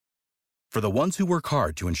For the ones who work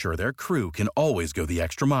hard to ensure their crew can always go the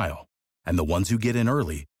extra mile, and the ones who get in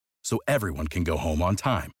early so everyone can go home on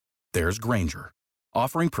time, there's Grainger,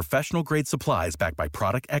 offering professional-grade supplies backed by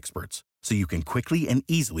product experts so you can quickly and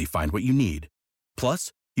easily find what you need.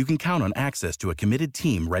 Plus, you can count on access to a committed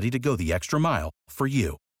team ready to go the extra mile for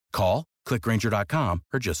you. Call, click Grainger.com,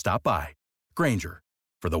 or just stop by. Grainger,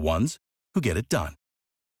 for the ones who get it done.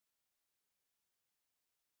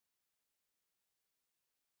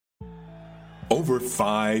 Over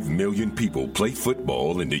 5 million people play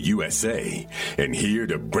football in the USA, and here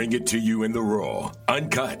to bring it to you in the raw,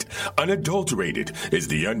 uncut, unadulterated is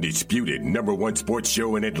the undisputed #1 sports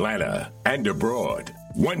show in Atlanta and abroad.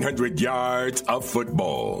 100 yards of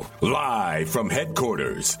football, live from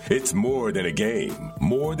headquarters. It's more than a game,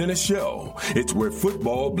 more than a show. It's where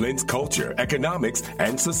football blends culture, economics,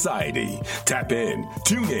 and society. Tap in,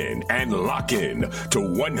 tune in, and lock in to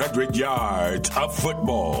 100 yards of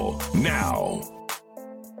football now.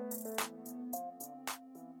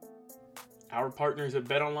 Our partners at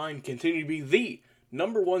BetOnline continue to be the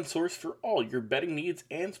 #1 source for all your betting needs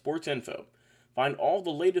and sports info. Find all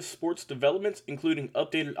the latest sports developments, including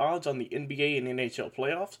updated odds on the NBA and NHL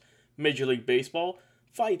playoffs, Major League Baseball,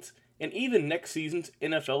 fights, and even next season's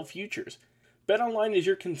NFL futures. BetOnline is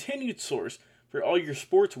your continued source for all your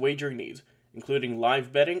sports wagering needs, including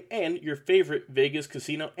live betting and your favorite Vegas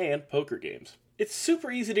casino and poker games. It's super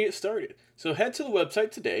easy to get started, so head to the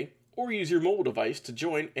website today or use your mobile device to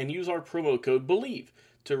join and use our promo code BELIEVE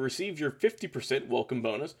to receive your 50% welcome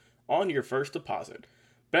bonus on your first deposit.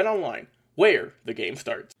 BetOnline, where the game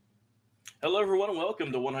starts. Hello everyone and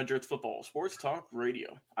welcome to 100th Football Sports Talk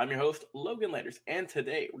Radio. I'm your host, Logan Landers, and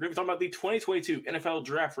today we're going to be talking about the 2022 NFL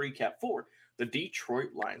Draft Recap for the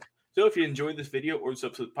Detroit Lions. So if you enjoyed this video or this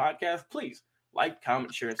episode of the podcast, please like,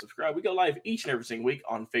 comment, share, and subscribe. We go live each and every single week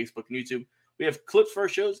on Facebook and YouTube. We have clips for our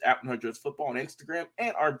shows at 100th Football on Instagram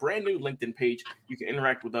and our brand new LinkedIn page. You can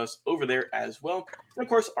interact with us over there as well. And of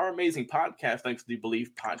course, our amazing podcast, thanks to the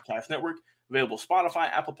Believe Podcast Network. Available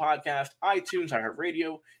Spotify, Apple Podcast, iTunes,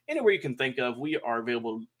 iHeartRadio, anywhere you can think of. We are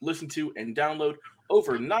available to listen to and download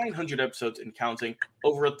over 900 episodes and counting,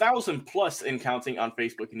 over 1,000 plus and counting on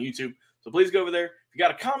Facebook and YouTube. So please go over there. If you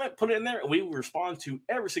got a comment, put it in there, and we will respond to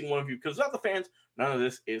every single one of you because without the fans, none of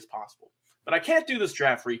this is possible. But I can't do this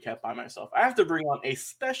draft recap by myself. I have to bring on a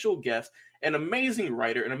special guest, an amazing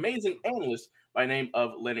writer, an amazing analyst by the name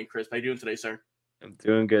of Lennon Crisp. How you doing today, sir? I'm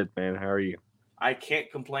doing good, man. How are you? I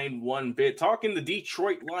can't complain one bit. Talking the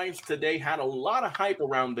Detroit Lions today had a lot of hype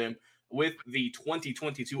around them with the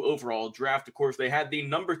 2022 overall draft. Of course, they had the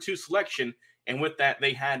 #2 selection, and with that,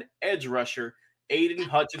 they had edge rusher Aiden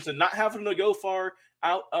Hutchinson, not having to go far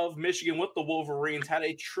out of Michigan with the Wolverines, had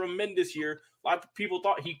a tremendous year. A lot of people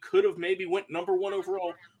thought he could have maybe went #1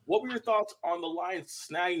 overall. What were your thoughts on the Lions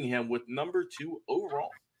snagging him with #2 overall?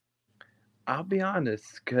 I'll be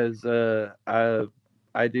honest, because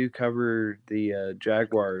I do cover the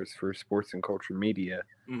Jaguars for Sports and Culture Media.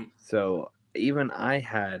 So even I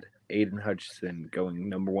had Aiden Hutchinson going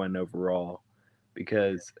 #1 overall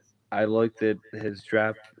because I looked at his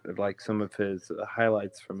draft, like some of his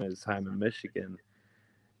highlights from his time in Michigan,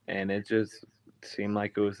 and it just seemed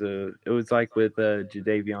like it was like with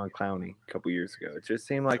Jadeveon Clowney a couple years ago. It just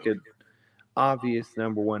seemed like an obvious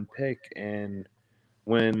 #1 pick, and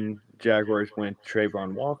when Jaguars went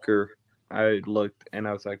Trayvon Walker, I looked and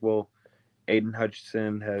I was like, well, Aiden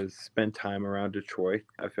Hutchinson has spent time around Detroit.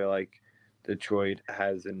 I feel like Detroit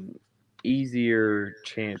has an easier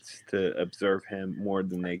chance to observe him more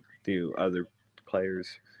than they do other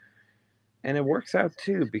players. And it works out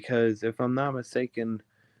too, because if I'm not mistaken,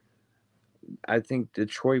 I think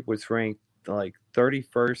Detroit was ranked like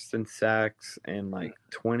 31st in sacks and like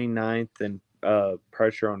 29th in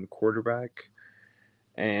pressure on the quarterback.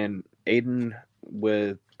 And Aiden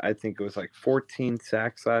with, I think it was like 14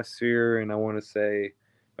 sacks last year, and I want to say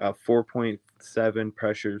 4.7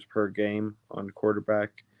 pressures per game on the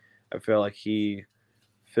quarterback. I feel like he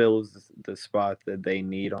fills the spot that they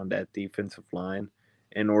need on that defensive line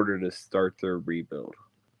in order to start their rebuild.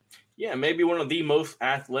 Yeah, maybe one of the most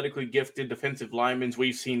athletically gifted defensive linemen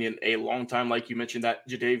we've seen in a long time. Like you mentioned, that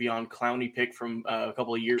Jadeveon Clowney pick from a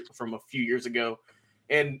few years ago.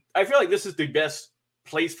 And I feel like this is the best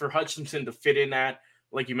place for Hutchinson to fit in at.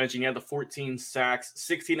 Like you mentioned, he had the 14 sacks,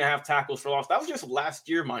 16 and a half tackles for loss. That was just last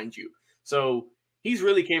year, mind you. So he's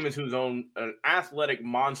really came into his own, an athletic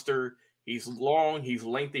monster. He's long, he's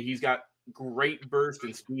lengthy, he's got great burst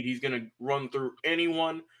and speed. He's going to run through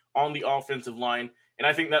anyone on the offensive line. And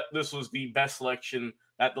I think that this was the best selection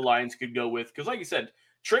that the Lions could go with. Because like you said,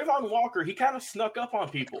 Trayvon Walker, he kind of snuck up on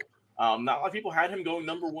people. Not a lot of people had him going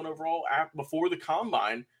 #1 overall before the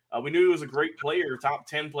combine. We knew he was a great player, top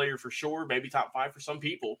 10 player for sure, maybe top 5 for some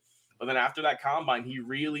people. But then after that combine, he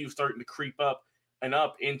really was starting to creep up and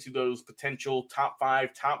up into those potential top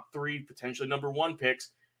 5, top 3, potentially number 1 picks.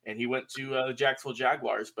 And he went to the Jacksonville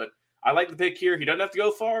Jaguars. But I like the pick here. He doesn't have to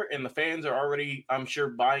go far, and the fans are already, I'm sure,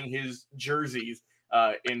 buying his jerseys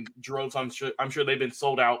in droves. I'm sure they've been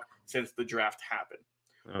sold out since the draft happened.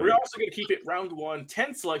 We're also going to keep it round 1,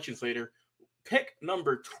 10 selections later. Pick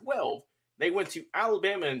number 12. They went to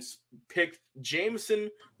Alabama and picked Jameson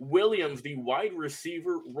Williams, the wide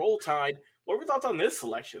receiver. Roll Tide. What were your thoughts on this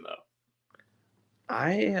selection, though?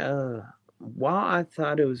 While I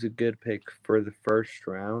thought it was a good pick for the first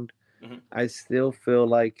round, I still feel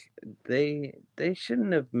like they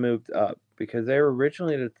shouldn't have moved up because they were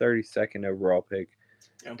originally the 32nd overall pick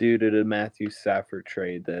due to the Matthew Stafford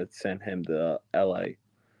trade that sent him to LA.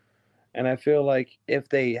 And I feel like if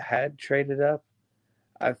they had traded up,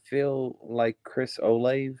 I feel like Chris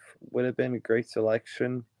Olave would have been a great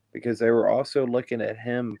selection because they were also looking at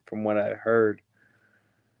him from what I heard.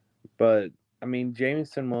 But, I mean,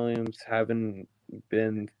 Jameson Williams having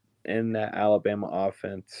been in that Alabama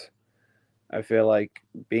offense, I feel like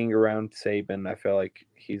being around Saban, I feel like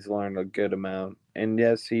he's learned a good amount. And,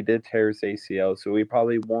 yes, he did tear his ACL, so we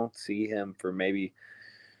probably won't see him for maybe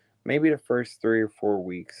the first 3 or 4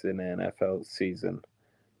 weeks in the NFL season.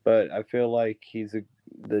 But I feel like he's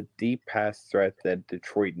the deep pass threat that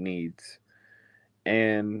Detroit needs.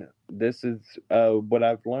 And this is what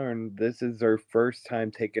I've learned. This is their first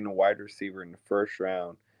time taking a wide receiver in the first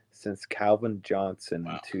round since Calvin Johnson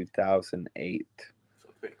in 2008. So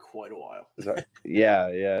it's been quite a while. Yeah,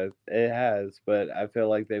 it has. But I feel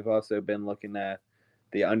like they've also been looking at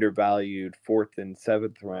the undervalued 4th and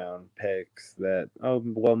 7th round picks that,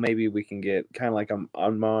 maybe we can get kind of like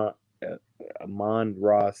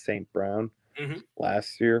Amon-Ra St. Brown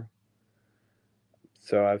last year.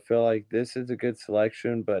 So I feel like this is a good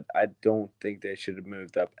selection, but I don't think they should have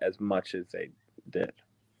moved up as much as they did.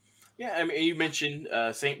 Yeah, I mean, you mentioned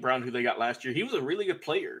St. Brown, who they got last year. He was a really good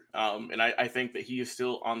player, and I think that he is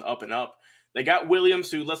still on the up and up. They got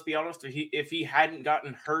Williams, who, let's be honest, if he hadn't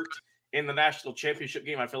gotten hurt in the national championship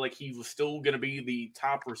game, I feel like he was still going to be the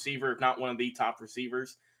top receiver, if not one of the top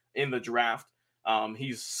receivers in the draft.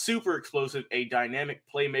 He's super explosive, a dynamic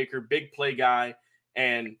playmaker, big play guy.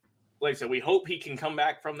 And like I said, we hope he can come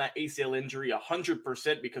back from that ACL injury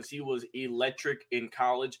 100% because he was electric in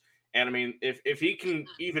college. And I mean, if he can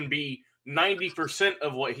even be 90%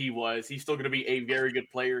 of what he was, he's still going to be a very good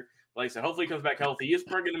player. Like I said, hopefully he comes back healthy. He is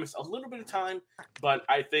probably going to miss a little bit of time, but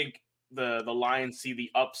I think the Lions see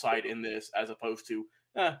the upside in this as opposed to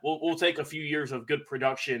we'll take a few years of good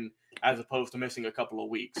production as opposed to missing a couple of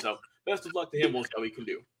weeks. So best of luck to him. We'll see how he can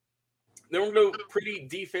do. Then we're going to go pretty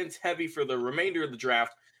defense heavy for the remainder of the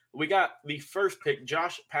draft. We got the first pick,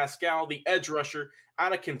 Josh Paschal, the edge rusher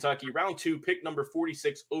out of Kentucky, round 2, pick number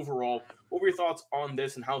 46 overall. What were your thoughts on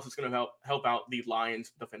this and how is this going to help out the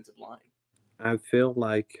Lions defensive line? I feel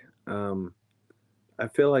like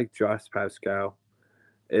Josh Paschal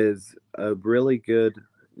is a really good,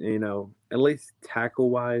 at least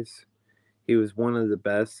tackle-wise, he was one of the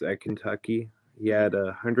best at Kentucky. He had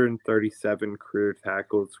 137 career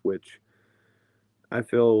tackles, which I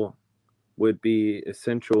feel would be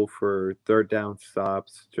essential for third down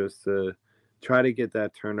stops just to try to get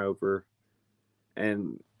that turnover.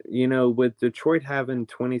 And, with Detroit having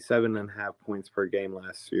 27.5 points per game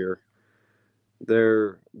last year,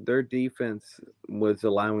 their defense was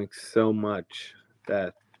allowing so much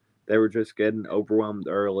that they were just getting overwhelmed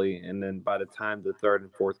early, and then by the time the third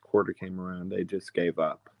and fourth quarter came around, they just gave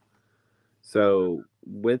up. So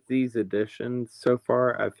with these additions so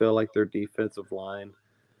far, I feel like their defensive line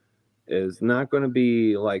is not going to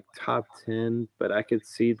be like top 10, but I could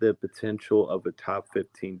see the potential of a top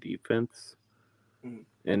 15 defense.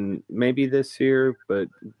 And maybe this year, but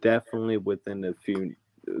definitely within the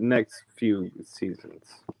next few seasons.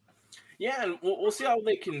 Yeah, and we'll see how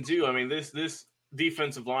they can do. I mean, this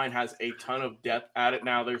defensive line has a ton of depth at it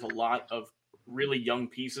now. There's a lot of really young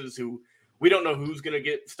pieces who we don't know who's going to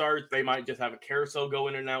get starts. They might just have a carousel go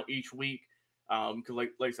in and out each week. Because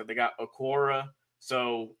like I said, they got Okora,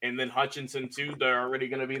 and then Hutchinson too. They're already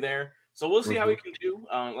going to be there. So we'll see how he can do.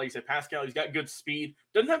 Like I said, Paschal, he's got good speed.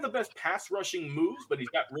 Doesn't have the best pass rushing moves, but he's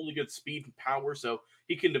got really good speed and power. So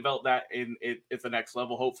he can develop that at the next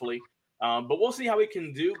level, hopefully. But we'll see how he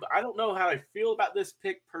can do. But I don't know how I feel about this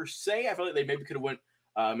pick per se. I feel like they maybe could have went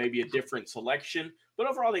maybe a different selection. But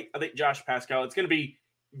overall, I think Josh Paschal, it's going to be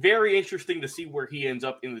very interesting to see where he ends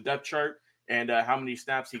up in the depth chart and how many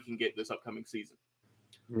snaps he can get this upcoming season.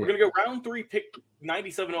 We're going to go round 3, pick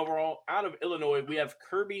 97 overall. Out of Illinois, we have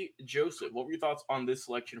Kirby Joseph. What were your thoughts on this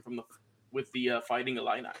selection with the Fighting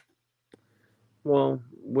Illini? Well,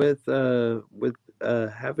 with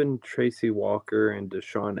having Tracy Walker and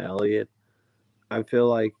Deshaun Elliott, I feel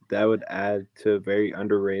like that would add to a very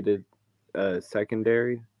underrated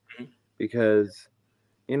secondary because,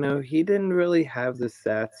 he didn't really have the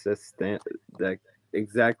stats that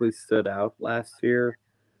exactly stood out last year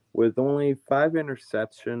with only 5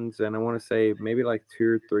 interceptions and I want to say maybe like 2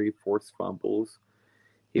 or 3 forced fumbles.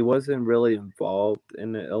 He wasn't really involved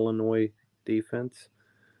in the Illinois defense,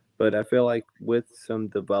 but I feel like with some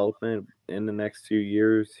development in the next few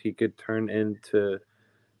years, he could turn into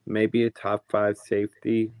maybe a top 5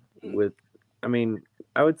 safety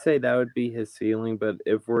I would say that would be his ceiling, but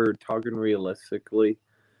if we're talking realistically,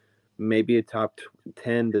 maybe a top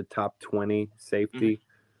 10 to top 20 safety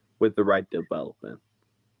with the right development.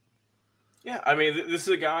 Yeah, I mean, this is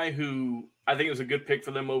a guy who I think is a good pick for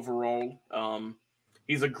them overall.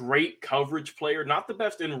 He's a great coverage player, not the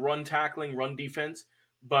best in run tackling, run defense,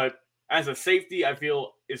 but as a safety, I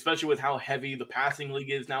feel, especially with how heavy the passing league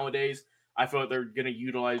is nowadays, I feel like they're going to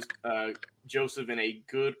utilize Joseph in a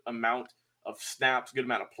good amount of snaps, good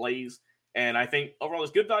amount of plays. And I think overall it's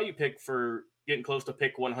a good value pick for getting close to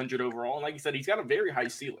pick 100 overall. And like you said, he's got a very high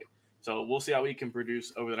ceiling. So we'll see how he can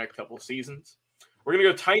produce over the next couple of seasons. We're going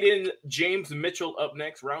to go tight end James Mitchell up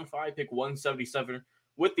next, round 5, pick 177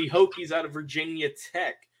 with the Hokies out of Virginia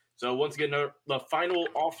Tech. So once again, the final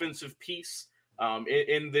offensive piece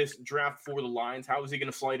in this draft for the Lions. How is he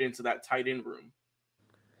going to slide into that tight end room?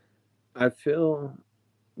 I feel,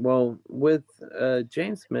 with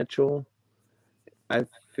James Mitchell, I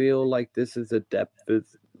feel like this is a depth.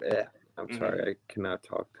 I'm sorry, I cannot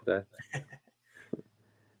talk today.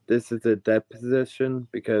 This is a depth position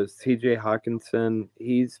because TJ Hawkinson,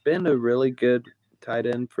 he's been a really good tight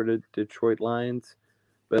end for the Detroit Lions.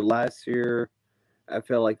 But last year, I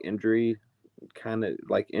felt like injury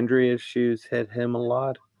issues hit him a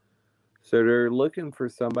lot. So they're looking for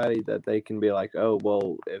somebody that they can be like, oh,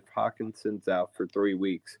 well, if Hawkinson's out for 3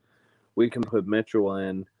 weeks, we can put Mitchell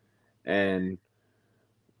in and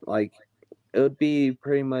it would be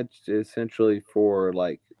pretty much essentially for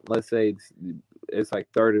let's say it's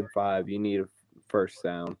like 3rd and 5, you need a first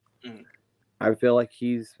down. I feel like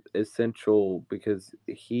he's essential because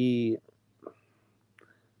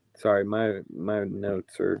sorry, my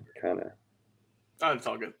notes are kind of. Oh, it's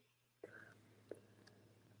all good.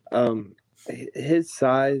 His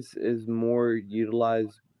size is more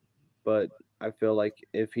utilized, but I feel like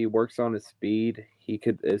if he works on his speed, he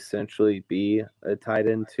could essentially be a tight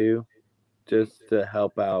end too, just to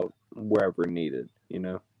help out wherever needed,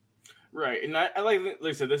 Right, and I like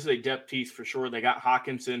I said, this is a depth piece for sure. They got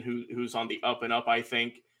Hawkinson, who's on the up and up, I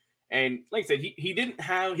think. And like I said, he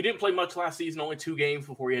didn't play much last season, only 2 games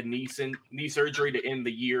before he had knee surgery to end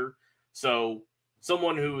the year. So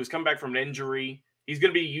someone who has come back from an injury, he's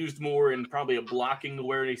going to be used more in probably a blocking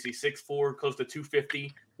awareness. He's 6'4", close to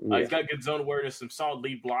 250. He's got good zone awareness, some solid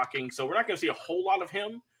lead blocking. So we're not going to see a whole lot of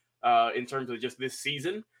him in terms of just this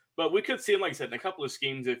season. But we could see him, like I said, in a couple of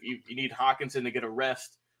schemes if you need Hawkinson to get a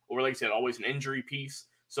rest or, like I said, always an injury piece.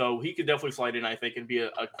 So he could definitely slide in, I think, and be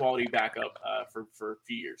a quality backup for a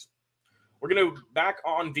few years. We're going to back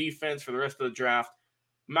on defense for the rest of the draft.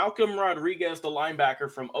 Malcolm Rodriguez, the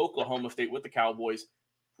linebacker from Oklahoma State with the Cowboys.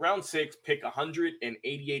 Round 6, pick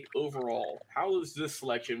 188 overall. How is this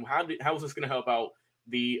selection? How is this going to help out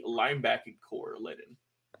the linebacking core, Lyndon?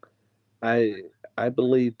 I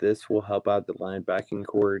believe this will help out the linebacking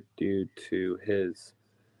core due to his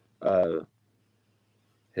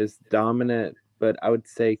dominant, but I would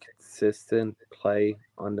say consistent play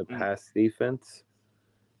on the pass defense,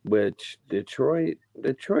 which Detroit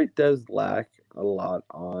does lack a lot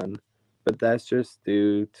on, but that's just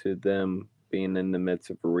due to them being in the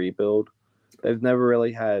midst of a rebuild. They've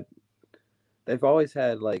always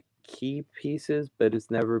had key pieces, but it's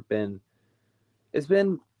been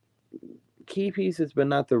key pieces, but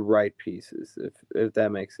not the right pieces, if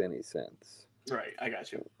that makes any sense. Right, I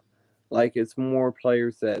got you. It's more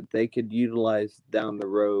players that they could utilize down the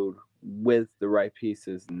road with the right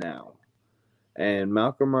pieces now. And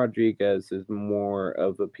Malcolm Rodriguez is more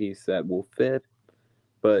of a piece that will fit,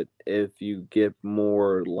 but if you get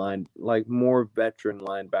more veteran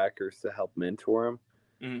linebackers to help mentor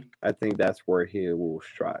him, I think that's where he will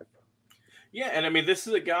strive. Yeah, and I mean, this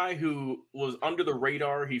is a guy who was under the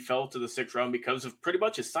radar. He fell to the 6th round because of pretty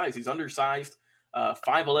much his size. He's undersized,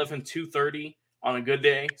 5'11", 230 on a good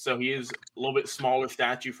day. So he is a little bit smaller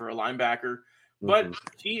statue for a linebacker. But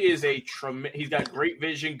he is he's got great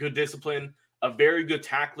vision, good discipline, a very good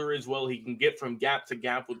tackler as well. He can get from gap to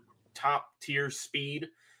gap with top-tier speed.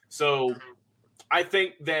 So I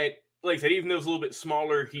think that, like I said, even though he's a little bit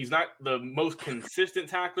smaller, he's not the most consistent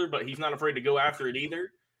tackler, but he's not afraid to go after it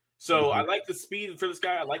either. So I like the speed for this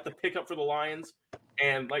guy. I like the pickup for the Lions.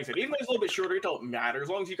 And like I said, even though he's a little bit shorter, it don't matter. As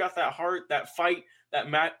long as you got that heart, that fight that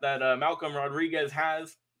Malcolm Rodriguez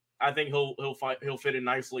has, I think he'll fit in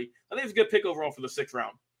nicely. I think it's a good pick overall for the 6th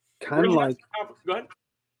round. Kind of like. Go ahead.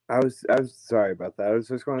 I was sorry about that. I was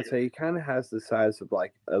just going to say he kind of has the size of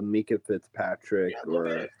like a Mika Fitzpatrick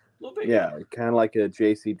or kind of like a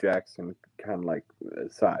J.C. Jackson, kind of like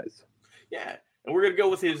size. Yeah, and we're gonna go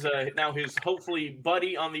with his hopefully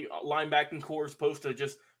buddy on the linebacking core as opposed to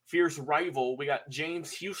just fierce rival. We got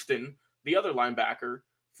James Houston, the other linebacker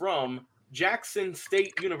from Jackson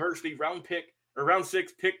State University, round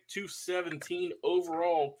 6, pick 217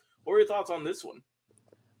 overall. What are your thoughts on this one?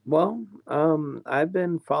 Well, I've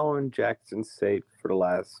been following Jackson State for the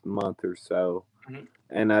last month or so,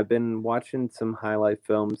 and I've been watching some highlight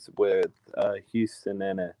films with Houston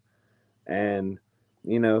in it. And,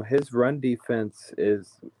 you know, his run defense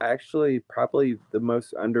is actually probably the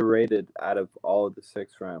most underrated out of all of the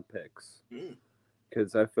 6th round picks.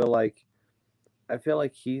 Because I feel like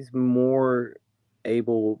he's more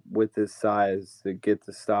able with his size to get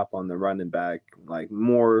the stop on the running back, like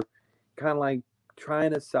more kind of like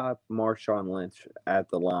trying to stop Marshawn Lynch at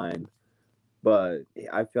the line, but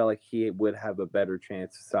I feel like he would have a better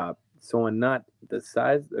chance to stop someone not the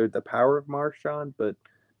size or the power of Marshawn, but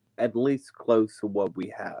at least close to what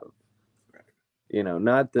we have. Right. You know,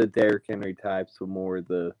 not the Derrick Henry types, but more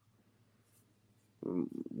the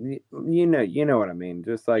you know what I mean,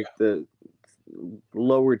 just like the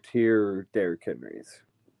lower tier Derrick Henrys.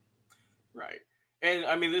 Right. And,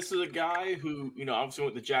 I mean, this is a guy who, you know, obviously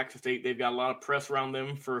went to Jackson State. They've got a lot of press around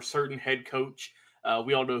them for a certain head coach.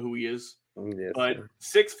 We all know who he is. Yes, but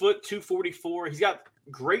 6 foot, 244. He's got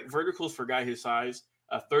great verticals for a guy his size,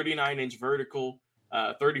 a 39-inch vertical,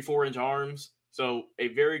 34-inch arms. So,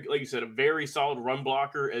 like you said, a very solid run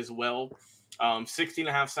blocker as well.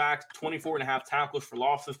 16.5 sacks, 24.5 tackles for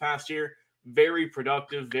loss this past year. Very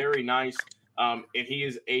productive, very nice. And he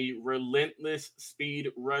is a relentless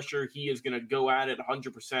speed rusher. He is going to go at it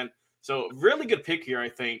 100%. So really good pick here, I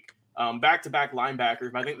think. Back-to-back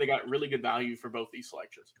linebackers, but I think they got really good value for both these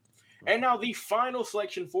selections. And now the final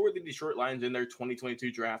selection for the Detroit Lions in their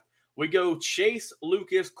 2022 draft. We go Chase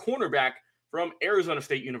Lucas, cornerback from Arizona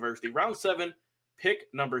State University. Round 7, pick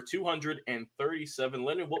number 237.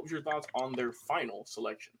 Lennon, what was your thoughts on their final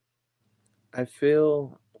selection? I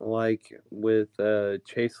feel like with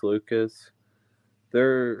Chase Lucas,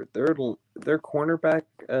 their cornerback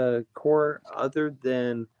core, other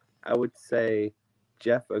than I would say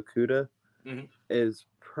Jeff Okudah, is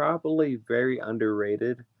probably very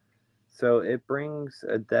underrated. So it brings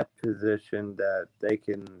a depth position that they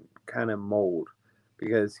can kind of mold,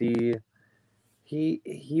 because he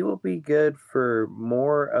will be good for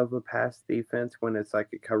more of a pass defense when it's like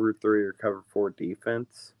a cover 3 or cover 4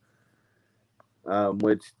 defense,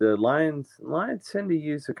 which the Lions tend to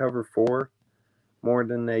use a cover 4 more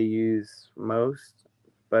than they use most.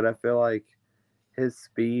 But I feel like his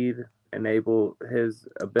speed his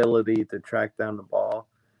ability to track down the ball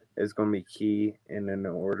is going to be key in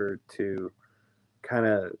order to kind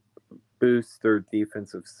of boost their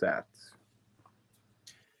defensive stats.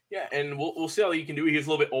 Yeah, and we'll see how he can do. He's a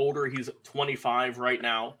little bit older. He's 25 right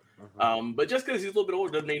now. But just because he's a little bit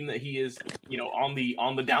older doesn't mean that he is, you know, on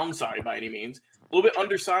the downside by any means. A little bit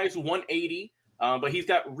undersized, 180, but he's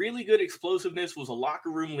got really good explosiveness. Was a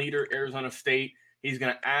locker room leader at Arizona State. He's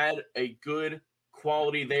going to add a good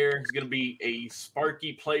quality there. He's going to be a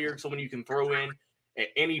sparky player, someone you can throw in at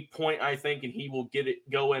any point, I think, and he will get it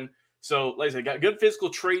going. So, like I said, got good physical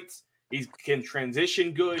traits. He can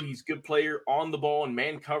transition good. He's a good player on the ball and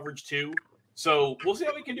man coverage too. So we'll see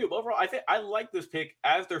how we can do. But overall, I think I like this pick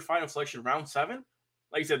as their final selection, round 7.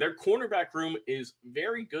 Like I said, their cornerback room is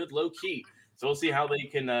very good, low key. So we'll see how they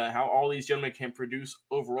can, how all these gentlemen can produce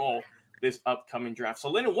overall this upcoming draft. So,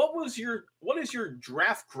 Lennon, what is your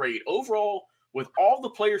draft grade overall with all the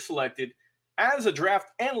players selected? As a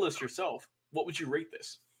draft analyst yourself, what would you rate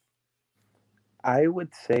this? I would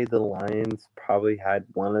say the Lions probably had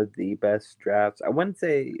one of the best drafts. I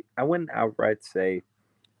wouldn't outright say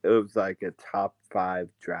it was like a top 5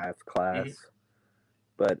 draft class,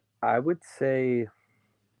 but I would say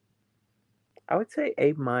A-.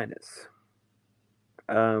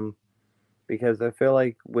 Because I feel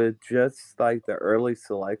like with just like the early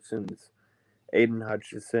selections, Aiden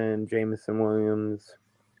Hutchinson, Jameson Williams,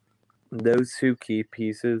 those 2 key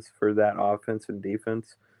pieces for that offense and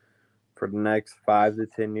defense for the next 5 to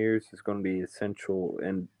 10 years is going to be essential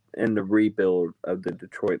in the rebuild of the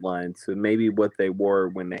Detroit Lions. So maybe what they were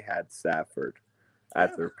when they had Stafford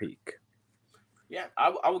at their peak. Yeah,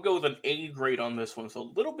 I would go with an A grade on this one. So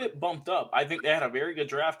a little bit bumped up. I think they had a very good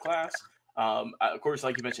draft class. Of course,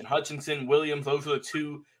 like you mentioned, Hutchinson, Williams, those are the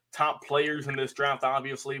two top players in this draft.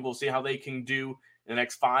 Obviously, we'll see how they can do in the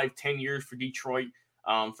next 5-10 years for Detroit.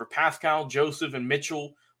 For Pascal, Joseph, and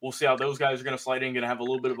Mitchell, we'll see how those guys are going to slide in. Going to have a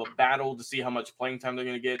little bit of a battle to see how much playing time they're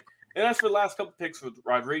going to get. And as for the last couple picks with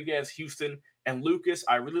Rodriguez, Houston, and Lucas,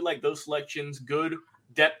 I really like those selections. Good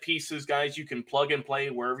depth pieces, guys. You can plug and play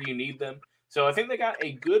wherever you need them. So I think they got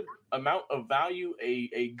a good amount of value,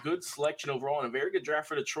 a good selection overall, and a very good draft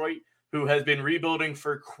for Detroit, who has been rebuilding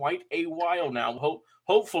for quite a while now.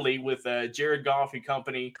 Hopefully with Jared Goff and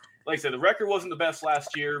company. Like I said, the record wasn't the best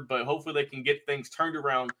last year, but hopefully they can get things turned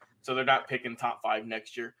around so they're not picking top 5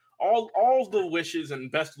 next year. All the wishes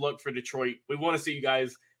and best luck for Detroit. We want to see you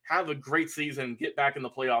guys have a great season, get back in the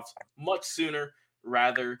playoffs much sooner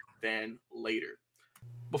rather than later.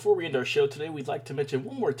 Before we end our show today, we'd like to mention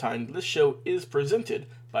one more time, this show is presented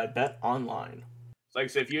by Bet Online. So like I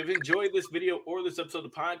said, if you have enjoyed this video or this episode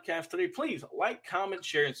of the podcast today, please like, comment,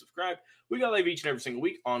 share, and subscribe. We got live each and every single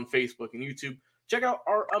week on Facebook and YouTube. Check out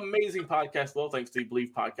our amazing podcast, well, thanks to the Believe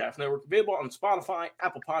Podcast Network, available on Spotify,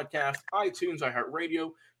 Apple Podcasts, iTunes, iHeartRadio.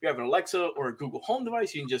 If you have an Alexa or a Google Home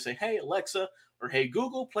device, you can just say, hey, Alexa, or hey,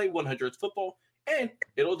 Google, play 100 Football, and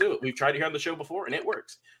it'll do it. We've tried it here on the show before, and it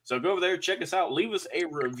works. So go over there, check us out, leave us a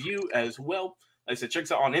review as well. Like I said, check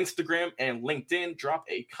us out on Instagram and LinkedIn. Drop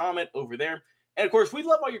a comment over there. And, of course, we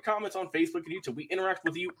love all your comments on Facebook and YouTube. We interact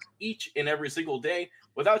with you each and every single day.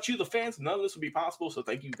 Without you, the fans, none of this would be possible, so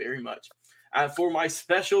thank you very much. For my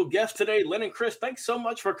special guest today, Len and Chris, thanks so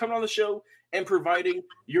much for coming on the show and providing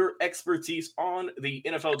your expertise on the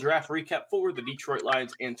NFL Draft recap for the Detroit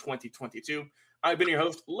Lions in 2022. I've been your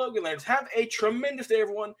host, Logan Landers. Have a tremendous day,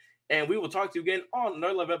 everyone, and we will talk to you again on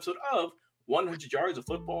another live episode of 100 Yards of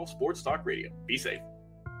Football Sports Talk Radio. Be safe.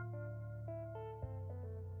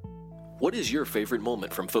 What is your favorite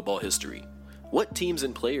moment from football history? What teams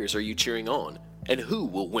and players are you cheering on? And who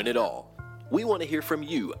will win it all? We want to hear from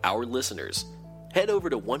you, our listeners. Head over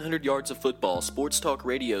to 100 Yards of Football Sports Talk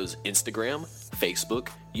Radio's Instagram, Facebook,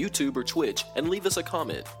 YouTube, or Twitch and leave us a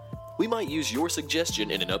comment. We might use your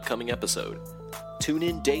suggestion in an upcoming episode. Tune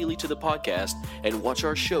in daily to the podcast and watch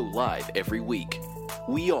our show live every week.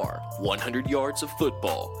 We are 100 Yards of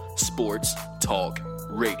Football Sports Talk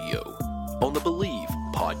Radio on the Believe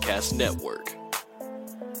Podcast Network.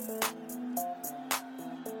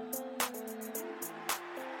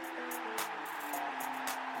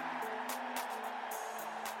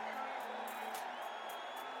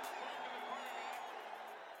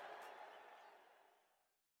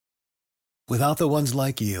 Without the ones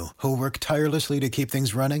like you, who work tirelessly to keep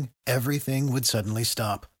things running, everything would suddenly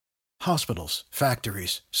stop. Hospitals,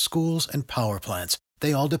 factories, schools, and power plants,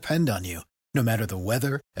 they all depend on you. No matter the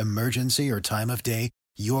weather, emergency, or time of day,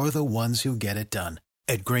 you're the ones who get it done.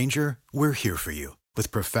 At Grainger, we're here for you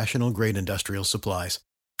with professional-grade industrial supplies.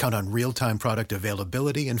 Count on real-time product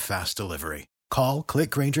availability and fast delivery. Call,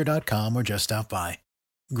 click Grainger.com, or just stop by.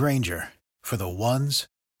 Grainger, for the ones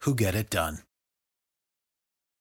who get it done.